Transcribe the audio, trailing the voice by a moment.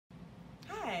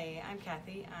I'm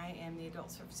Kathy. I am the Adult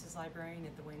Services Librarian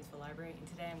at the Waynesville Library, and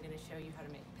today I'm going to show you how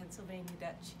to make Pennsylvania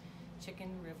Dutch chicken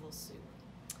rivel soup.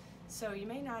 So you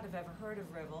may not have ever heard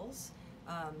of rivels,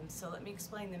 so let me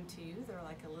explain them to you. They're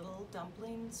like a little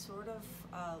dumpling, sort of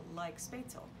like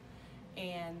spätzle.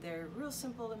 And they're real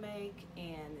simple to make,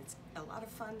 and it's a lot of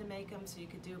fun to make them, so you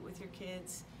could do it with your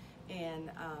kids.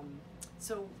 And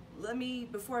so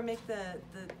before I make the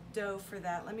dough for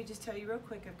that, let me just tell you real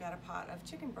quick, I've got a pot of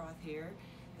chicken broth here.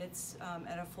 It's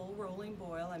at a full rolling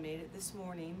boil. I made it this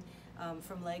morning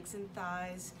from legs and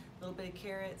thighs, a little bit of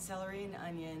carrot, celery, and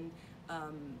onion.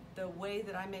 The way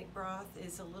that I make broth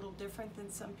is a little different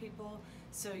than some people,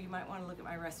 so you might want to look at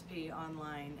my recipe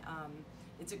online.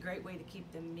 It's a great way to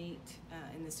keep the meat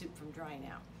in the soup from drying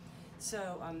out.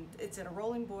 So it's at a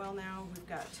rolling boil now. We've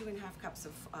got 2.5 cups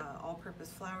of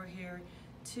all-purpose flour here,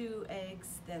 2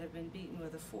 eggs that have been beaten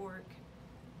with a fork.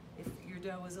 If your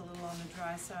dough is a little on the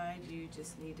dry side, you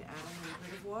just need to add a little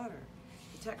bit of water.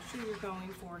 The texture you're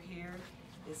going for here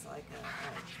is like a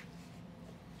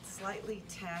slightly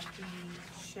tacky,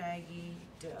 shaggy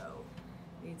dough.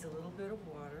 Needs a little bit of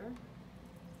water.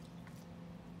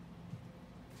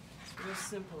 It's real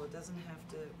simple. It doesn't have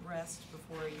to rest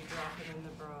before you drop it in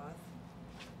the broth.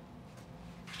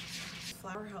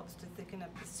 Flour helps to thicken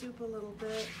up the soup a little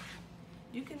bit.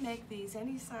 You can make these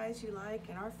any size you like.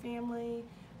 In our family,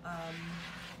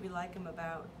 we like them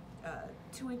about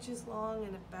 2 inches long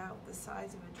and about the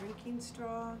size of a drinking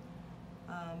straw,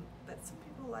 but some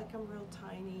people like them real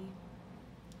tiny.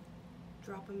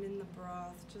 Drop them in the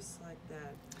broth just like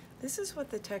that. This is what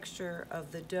the texture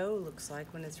of the dough looks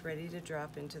like when it's ready to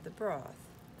drop into the broth.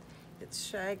 It's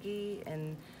shaggy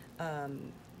and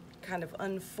kind of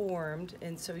unformed,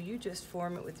 and so you just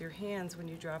form it with your hands when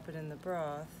you drop it in the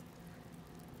broth.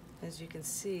 As you can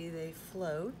see, they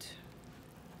float.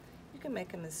 You can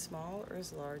make them as small or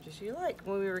as large as you like.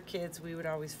 When we were kids, we would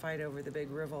always fight over the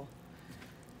big rivel.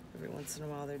 Every once in a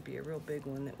while, there'd be a real big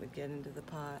one that would get into the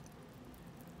pot.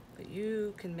 But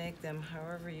you can make them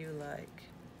however you like.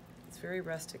 It's very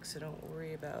rustic, so don't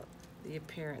worry about the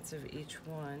appearance of each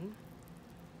one,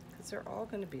 because they're all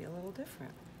going to be a little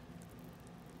different.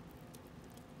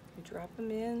 You drop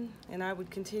them in, and I would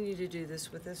continue to do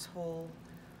this with this whole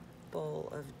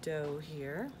bowl of dough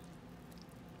here.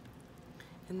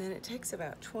 And then it takes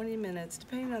about 20 minutes,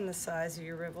 depending on the size of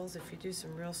your rivels. If you do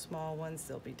some real small ones,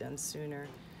 they'll be done sooner.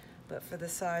 But for the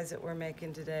size that we're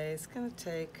making today, it's going to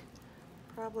take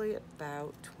probably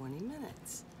about 20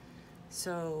 minutes.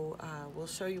 So we'll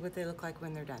show you what they look like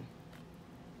when they're done.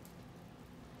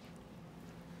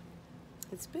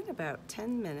 It's been about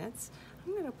 10 minutes.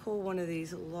 I'm going to pull one of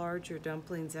these larger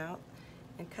dumplings out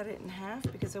and cut it in half,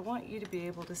 because I want you to be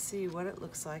able to see what it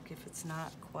looks like if it's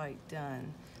not quite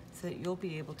done, so that you'll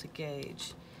be able to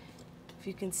gauge. If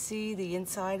you can see, the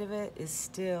inside of it is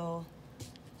still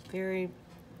very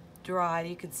dry.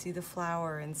 You can see the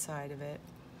flour inside of it.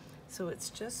 So it's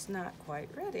just not quite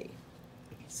ready.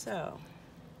 So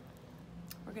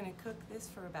we're going to cook this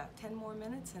for about 10 more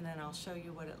minutes, and then I'll show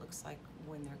you what it looks like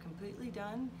when they're completely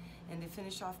done. And to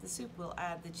finish off the soup, we'll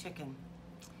add the chicken.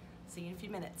 See you in a few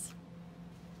minutes.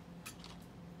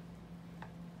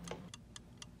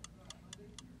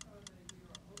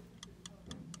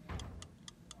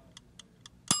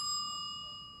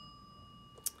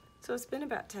 So it's been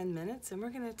about 10 minutes, and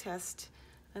we're going to test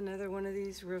another one of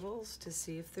these rivels to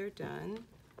see if they're done.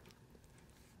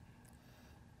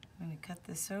 I'm going to cut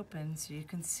this open so you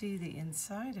can see the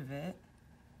inside of it,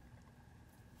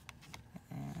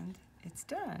 and it's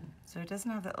done. So it doesn't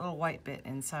have that little white bit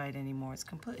inside anymore. It's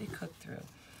completely cooked through.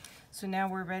 So now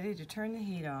we're ready to turn the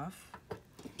heat off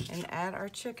and add our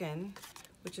chicken,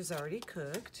 which is already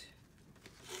cooked,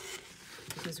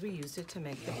 because we used it to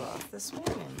make the broth this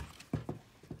morning.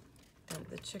 Dump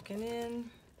the chicken in,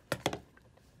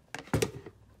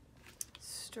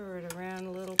 stir it around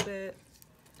a little bit,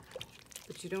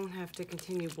 but you don't have to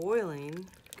continue boiling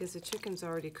because the chicken's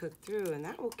already cooked through, and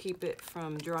that will keep it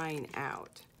from drying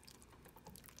out.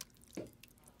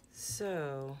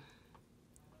 So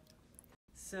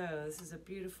this is a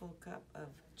beautiful cup of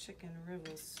chicken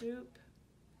rivel soup.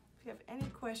 If you have any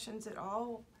questions at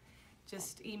all,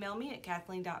 just email me at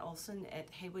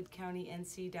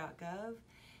kathleen.olson@haywoodcountync.gov.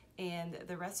 And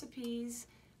the recipes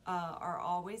are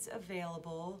always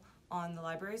available on the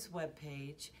library's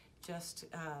webpage. Just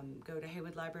go to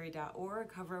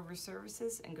haywoodlibrary.org, hover over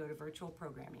services, and go to virtual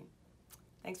programming.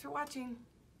 Thanks for watching.